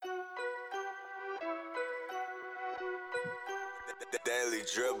The Daily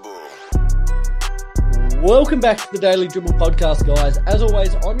Dribble. Welcome back to the Daily Dribble podcast, guys. As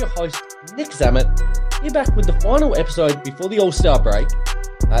always, I'm your host, Nick Zammit, here back with the final episode before the All-Star break.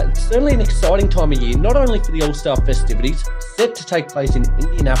 It's certainly an exciting time of year, not only for the All-Star festivities, set to take place in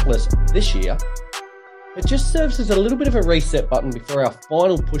Indianapolis this year, it just serves as a little bit of a reset button before our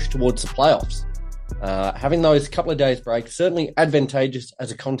final push towards the playoffs. Having those couple of days break, certainly advantageous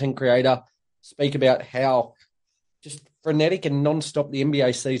as a content creator, speak about how just frenetic and non-stop the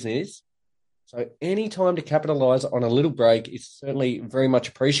NBA season is. So any time to capitalise on a little break is certainly very much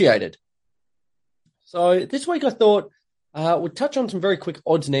appreciated. So this week I thought we'd touch on some very quick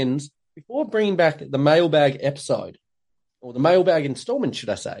odds and ends before bringing back the Mailbag episode, or the Mailbag installment, should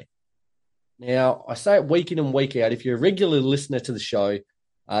I say. Now, I say it week in and week out, if you're a regular listener to the show,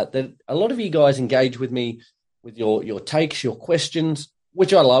 that a lot of you guys engage with me with your takes, your questions,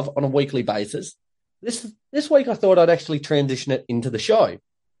 which I love on a weekly basis. This week I thought I'd actually transition it into the show.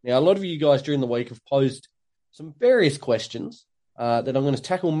 Now, a lot of you guys during the week have posed some various questions that I'm going to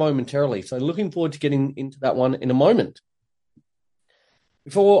tackle momentarily. So looking forward to getting into that one in a moment.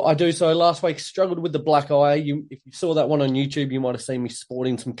 Before I do so, last week struggled with the black eye. If you saw that one on YouTube, you might have seen me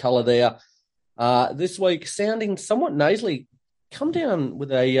sporting some colour there. This week, sounding somewhat nasally, come down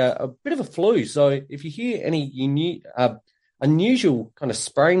with a bit of a flu. So if you hear any unusual kind of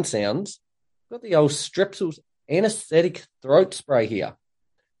spraying sounds, I've got the old Strepsils anesthetic throat spray here.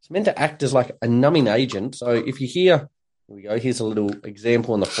 It's meant to act as like a numbing agent. So if you hear, here we go, here's a little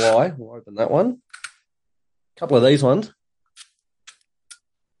example on the fly. We'll open that one. A couple of these ones.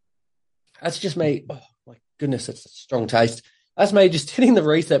 That's just me. Oh, my goodness, it's a strong taste. That's me just hitting the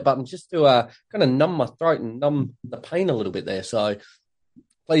reset button just to kind of numb my throat and numb the pain a little bit there. So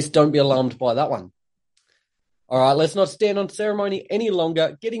please don't be alarmed by that one. All right, let's not stand on ceremony any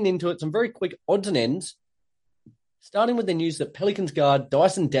longer. Getting into it, some very quick odds and ends. Starting with the news that Pelicans guard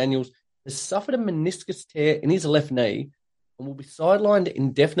Dyson Daniels has suffered a meniscus tear in his left knee and will be sidelined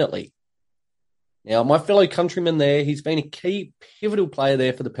indefinitely. Now, my fellow countryman there, he's been a key pivotal player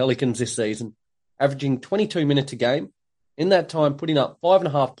there for the Pelicans this season, averaging 22 minutes a game. In that time, putting up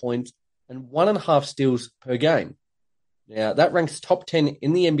 5.5 points and 1.5 steals per game. Now, that ranks top 10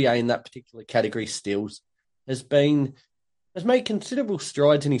 in the NBA in that particular category, steals. Has made considerable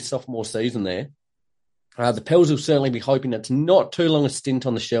strides in his sophomore season there. The Pels will certainly be hoping it's not too long a stint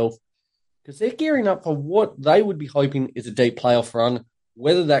on the shelf because they're gearing up for what they would be hoping is a deep playoff run.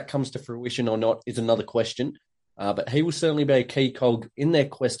 Whether that comes to fruition or not is another question, but he will certainly be a key cog in their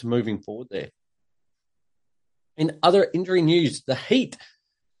quest moving forward there. In other injury news, the Heat,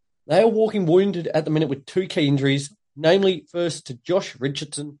 they are walking wounded at the minute with two key injuries, namely first to Josh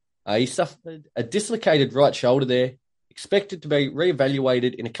Richardson. He suffered a dislocated right shoulder there, expected to be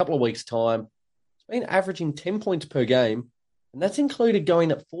reevaluated in a couple of weeks' time. He's been averaging 10 points per game, and that's included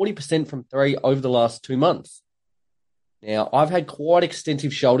going at 40% from three over the last 2 months. Now, I've had quite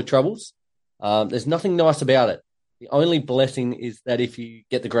extensive shoulder troubles. There's nothing nice about it. The only blessing is that if you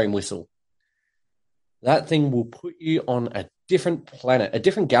get the green whistle, that thing will put you on a different planet, a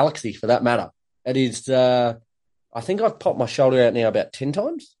different galaxy for that matter. It is, I think I've popped my shoulder out now about 10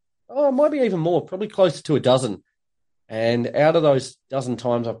 times. Oh, it might be even more, probably closer to a dozen. And out of those dozen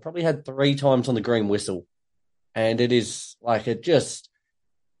times, I've probably had 3 times on the green whistle. And it is like, it's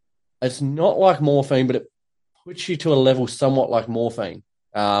not like morphine, but it puts you to a level somewhat like morphine.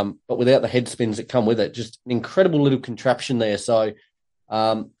 But without the head spins that come with it. Just an incredible little contraption there. So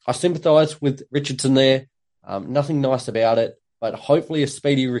I sympathise with Richardson there. Nothing nice about it, but hopefully a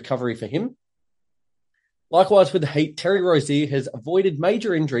speedy recovery for him. Likewise with the Heat, Terry Rozier has avoided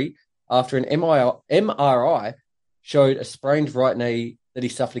major injury after an MRI showed a sprained right knee that he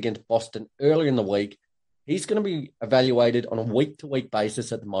suffered against Boston earlier in the week. He's going to be evaluated on a week-to-week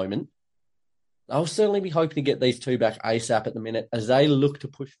basis at the moment. I'll certainly be hoping to get these two back ASAP at the minute as they look to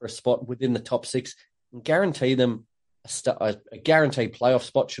push for a spot within the top 6 and guarantee them a guaranteed playoff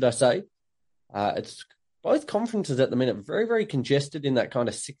spot, should I say. It's both conferences at the minute very, very congested in that kind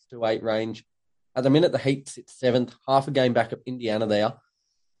of 6 to 8 range. At the minute, the Heat sits 7th, half a game back of Indiana there.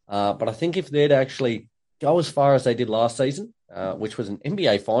 But I think if they'd actually go as far as they did last season, which was an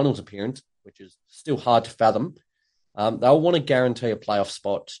NBA Finals appearance, which is still hard to fathom, they'll want to guarantee a playoff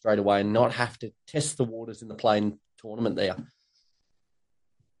spot straight away and not have to test the waters in the play-in tournament there.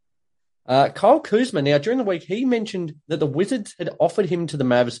 Kyle Kuzma, now during the week, he mentioned that the Wizards had offered him to the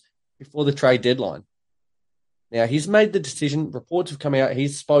Mavs before the trade deadline. Now, he's made the decision. Reports have come out.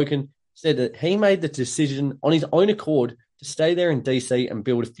 He's spoken, said that he made the decision on his own accord to stay there in DC and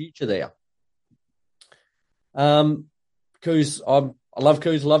build a future there. Kuz, I love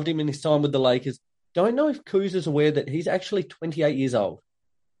Kuz, loved him in his time with the Lakers. don't know if Kuz is aware that he's actually 28 years old.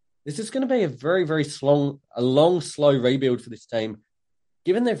 This is going to be a very, very long, slow rebuild for this team,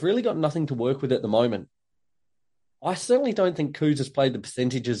 given they've really got nothing to work with at the moment. I certainly don't think Kuz has played the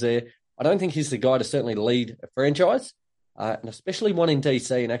percentages there. I don't think he's the guy to certainly lead a franchise, and especially one in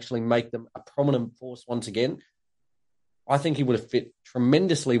DC and actually make them a prominent force once again. I think he would have fit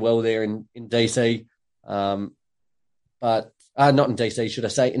tremendously well there in DC, but not in DC, should I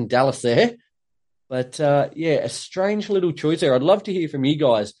say, in Dallas there. But a strange little choice there. I'd love to hear from you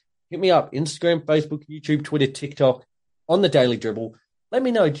guys. Hit me up, Instagram, Facebook, YouTube, Twitter, TikTok, on the Daily Dribble. Let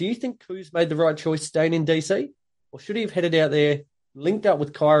me know, do you think Kuz made the right choice staying in DC? Or should he have headed out there, linked up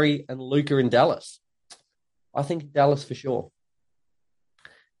with Kyrie and Luka in Dallas? I think Dallas for sure.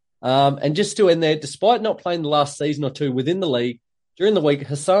 And just to end there, despite not playing the last season or two within the league, during the week,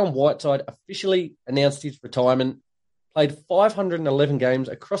 Hassan Whiteside officially announced his retirement, played 511 games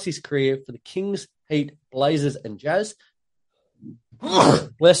across his career for the Kings, Heat, Blazers, and Jazz.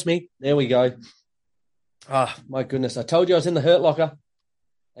 Bless me. There we go. My goodness. I told you I was in the hurt locker,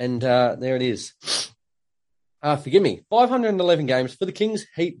 and there it is. Forgive me. 511 games for the Kings,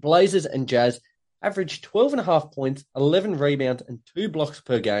 Heat, Blazers, and Jazz. Averaged 12.5 points, 11 rebounds, and 2 blocks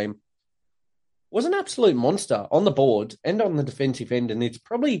per game. Was an absolute monster on the board and on the defensive end, and it's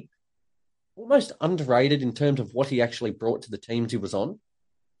probably almost underrated in terms of what he actually brought to the teams he was on.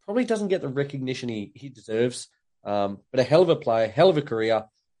 Probably doesn't get the recognition he deserves, but a hell of a player, hell of a career.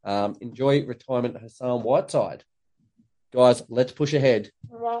 Enjoy retirement, Hassan Whiteside. Guys, let's push ahead.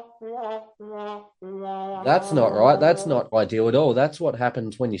 That's not right. That's not ideal at all. That's what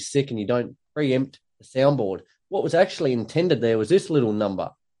happens when you're sick and you don't preempt the soundboard. What was actually intended there was this little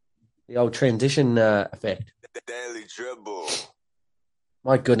number, the old transition effect. Daily Dribble.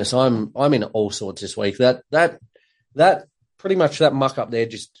 My goodness, I'm in all sorts this week. That pretty much that muck up there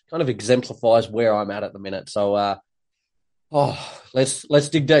just kind of exemplifies where I'm at the minute. So, let's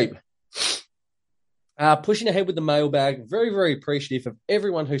dig deep. Pushing ahead with the mailbag. Very, very appreciative of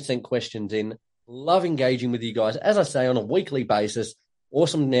everyone who sent questions in. Love engaging with you guys, as I say, on a weekly basis.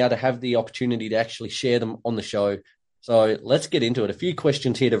 Awesome now to have the opportunity to actually share them on the show. So let's get into it. A few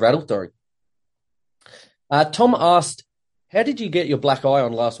questions here to rattle through. Tom asked, how did you get your black eye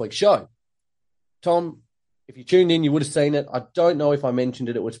on last week's show? Tom, if you tuned in, you would have seen it. I don't know if I mentioned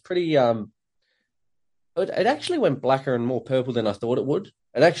it. It was pretty... It actually went blacker and more purple than I thought it would.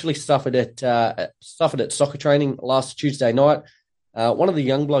 It actually suffered at soccer training last Tuesday night. One of the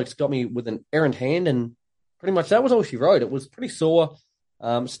young blokes got me with an errant hand, and pretty much that was all she wrote. It was pretty sore.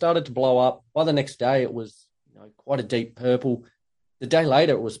 Started to blow up. By the next day, it was quite a deep purple. The day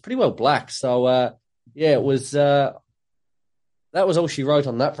later, it was pretty well black. So it was. That was all she wrote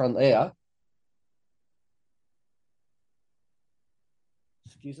on that front there.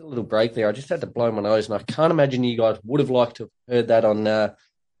 Excuse a little break there. I just had to blow my nose, and I can't imagine you guys would have liked to have heard that on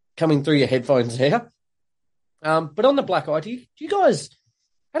coming through your headphones there. But on the black eye, do you guys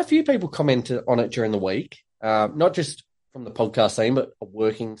had a few people comment on it during the week, not just from the podcast scene, but a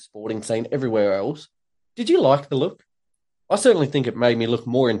working sporting scene everywhere else. Did you like the look? I certainly think it made me look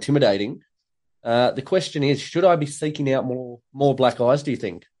more intimidating. The question is, should I be seeking out more black eyes, do you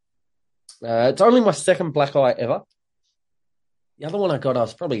think? It's only my second black eye ever. The other one I got, I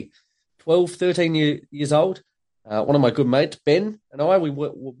was probably 12, 13 years old. One of my good mates, Ben, and I, we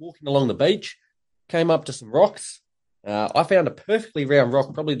were walking along the beach, came up to some rocks. I found a perfectly round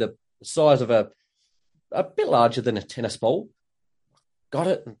rock, probably the size of a bit larger than a tennis ball. Got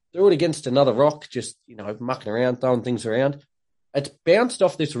it and threw it against another rock, just, mucking around, throwing things around. It's bounced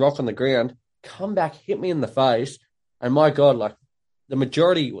off this rock on the ground, come back, hit me in the face, and my God, the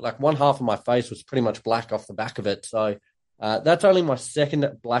majority, one half of my face was pretty much black off the back of it. So that's only my second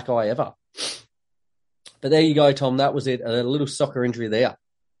black eye ever. But there you go, Tom. That was it. A little soccer injury there.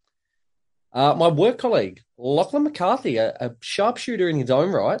 My work colleague, Lachlan McCarthy, a sharpshooter in his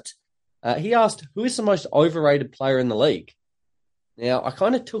own right, he asked, who is the most overrated player in the league? Now, I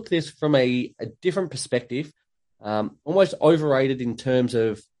kind of took this from a different perspective, almost overrated in terms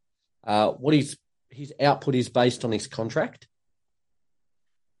of what his output is based on his contract.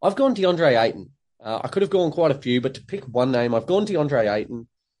 I've gone DeAndre Ayton. I could have gone quite a few, but to pick one name, I've gone DeAndre Ayton.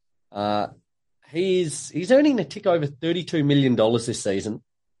 He's earning a tick over $32 million this season.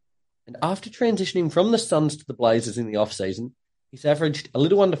 And after transitioning from the Suns to the Blazers in the offseason, he's averaged a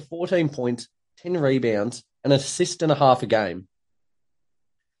little under 14 points, 10 rebounds, and an assist and a half a game.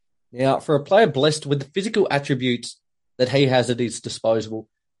 Now, for a player blessed with the physical attributes that he has at his disposal,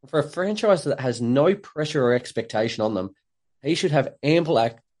 for a franchise that has no pressure or expectation on them, he should have ample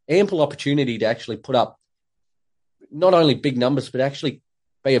opportunity to actually put up not only big numbers, but actually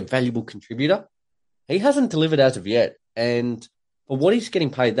be a valuable contributor. he hasn't delivered as of yet. And for what he's getting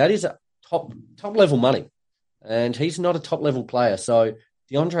paid, that is a top level money. And he's not a top level player. So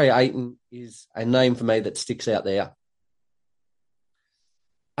DeAndre Ayton is a name for me that sticks out there.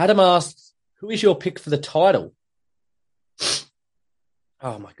 Adam asks, who is your pick for the title?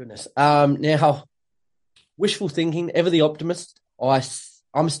 Oh, my goodness. Now, wishful thinking, ever the optimist.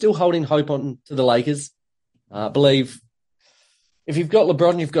 I'm still holding hope on to the Lakers. Believe if you've got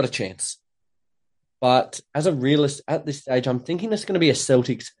LeBron, you've got a chance. But as a realist at this stage, I'm thinking it's going to be a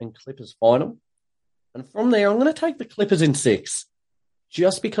Celtics and Clippers final. And from there, I'm going to take the Clippers in 6,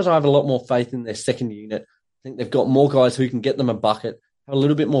 just because I have a lot more faith in their second unit. I think they've got more guys who can get them a bucket, have a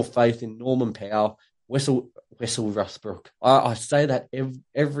little bit more faith in Norman Powell, Wessel Westbrook. I say that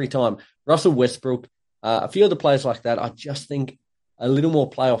every time. Russell Westbrook, a few other players like that. I just think a little more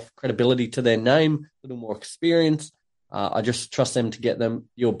playoff credibility to their name, a little more experience. I just trust them to get them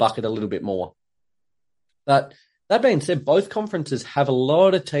your bucket a little bit more. But that being said, both conferences have a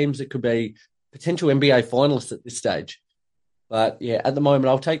lot of teams that could be potential NBA finalists at this stage. But yeah, at the moment,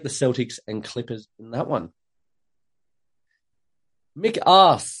 I'll take the Celtics and Clippers in that one. Mick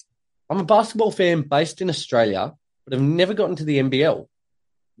asks, I'm a basketball fan based in Australia, but have never gotten to the NBL.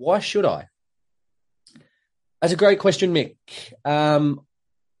 Why should I? That's a great question, Mick.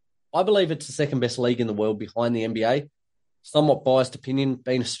 I believe it's the second best league in the world behind the NBA. Somewhat biased opinion,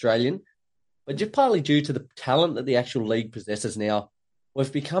 being Australian, but just partly due to the talent that the actual league possesses now.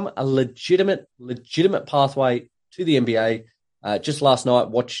 We've become a legitimate pathway to the NBA. Just last night,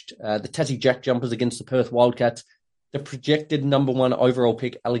 watched the Tassie Jack Jumpers against the Perth Wildcats. The projected number 1 overall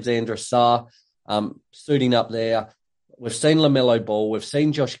pick, Alexandra Sarr, suiting up there. We've seen LaMelo Ball. We've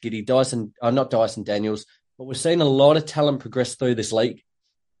seen Josh Giddey, not Dyson Daniels, but we've seen a lot of talent progress through this league.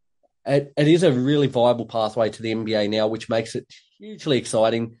 It is a really viable pathway to the NBA now, which makes it hugely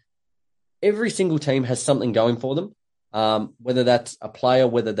exciting. Every single team has something going for them, whether that's a player,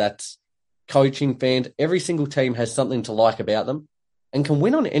 whether that's coaching, fans. Every single team has something to like about them and can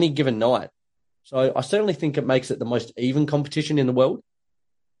win on any given night. So I certainly think it makes it the most even competition in the world.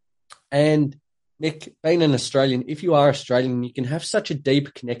 And Mick, being an Australian, if you are Australian, you can have such a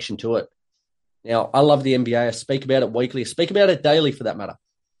deep connection to it. Now, I love the NBA. I speak about it weekly. I speak about it daily for that matter.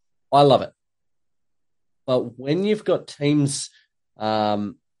 I love it. But when you've got teams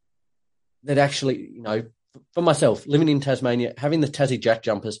that actually, for myself, living in Tasmania, having the Tassie Jack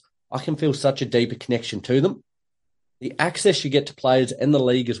Jumpers, I can feel such a deeper connection to them. The access you get to players and the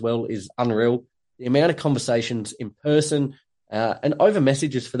league as well is unreal. The amount of conversations in person and over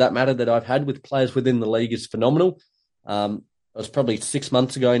messages, for that matter, that I've had with players within the league is phenomenal. It was probably 6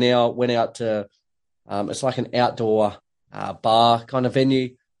 months ago now. Went out to, it's like an outdoor bar kind of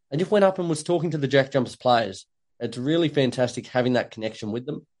venue, and just went up and was talking to the Jack Jumpers players. It's really fantastic having that connection with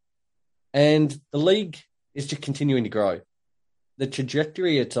them. And the league is just continuing to grow. The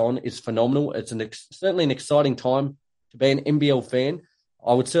trajectory it's on is phenomenal. It's certainly an exciting time to be an NBL fan.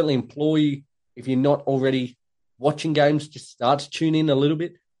 I would certainly implore you, if you're not already watching games, just start to tune in a little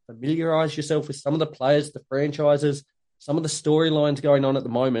bit, familiarise yourself with some of the players, the franchises, some of the storylines going on at the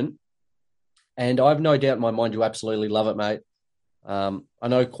moment. And I have no doubt in my mind you absolutely love it, mate. I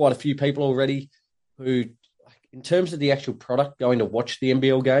know quite a few people already who, in terms of the actual product, going to watch the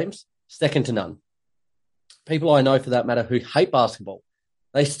NBL games, second to none. People I know, for that matter, who hate basketball,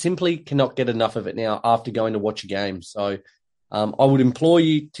 they simply cannot get enough of it now after going to watch a game. So I would implore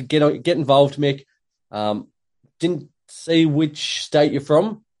you to get involved, Mick. Didn't see which state you're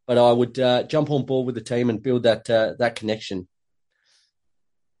from, but I would jump on board with the team and build that connection.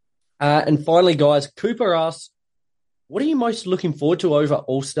 And finally, guys, Cooper asks, what are you most looking forward to over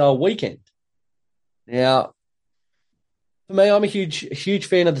All-Star Weekend? Now, for me, I'm a huge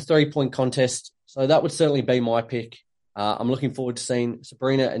fan of the three-point contest, so that would certainly be my pick. I'm looking forward to seeing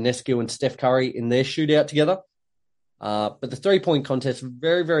Sabrina Ionescu and Steph Curry in their shootout together. But the three-point contest,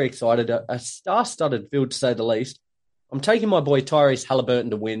 very, very excited. A star-studded field, to say the least. I'm taking my boy Tyrese Haliburton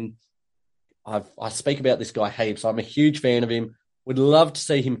to win. I speak about this guy heaps. I'm a huge fan of him. Would love to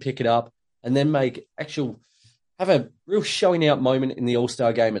see him pick it up and then have a real showing out moment in the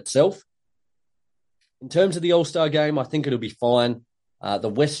All-Star game itself. In terms of the All-Star game, I think it'll be fine. The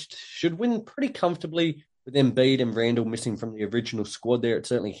West should win pretty comfortably with Embiid and Randall missing from the original squad there. It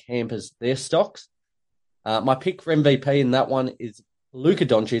certainly hampers their stocks. My pick for MVP in that one is Luka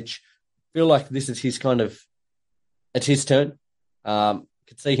Doncic. Feel like this is it's his turn.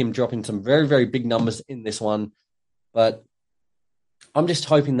 Could see him dropping some very, very big numbers in this one. But I'm just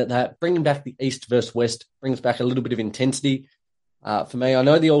hoping that bringing back the East versus West brings back a little bit of intensity. For me, I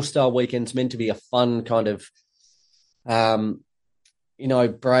know the All-Star Weekend's meant to be a fun kind of,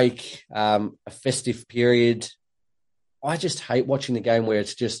 break, a festive period. I just hate watching the game where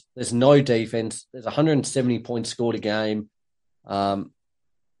it's just, there's no defense. There's 170 points scored a game.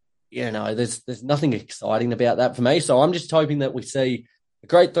 There's nothing exciting about that for me. So I'm just hoping that we see a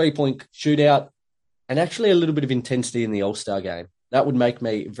great 3-point shootout and actually a little bit of intensity in the All-Star game. That would make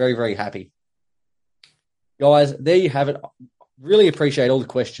me very, very happy. Guys, there you have it. Really appreciate all the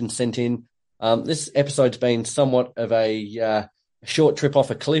questions sent in. This episode's been somewhat of a short trip off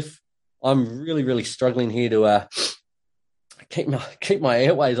a cliff. I'm really, really struggling here to keep my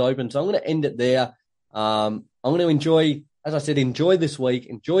airways open. So I'm going to end it there. I'm going to enjoy this week,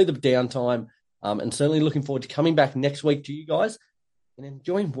 enjoy the downtime, and certainly looking forward to coming back next week to you guys and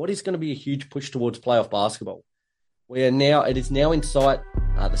enjoying what is going to be a huge push towards playoff basketball. It is now in sight.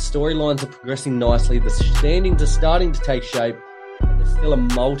 The storylines are progressing nicely. The standings are starting to take shape. But there's still a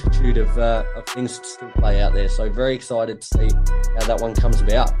multitude of things to still play out there. So very excited to see how that one comes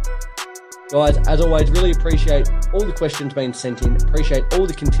about. Guys, as always, really appreciate all the questions being sent in. Appreciate all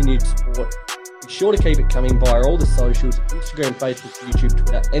the continued support. Be sure to keep it coming via all the socials, Instagram, Facebook, YouTube,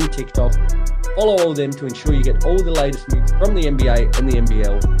 Twitter, and TikTok. Follow all of them to ensure you get all the latest news from the NBA and the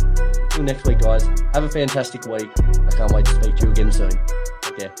NBL. Until next week, guys, have a fantastic week. I can't wait to speak to you again soon.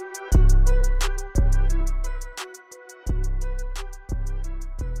 Take care.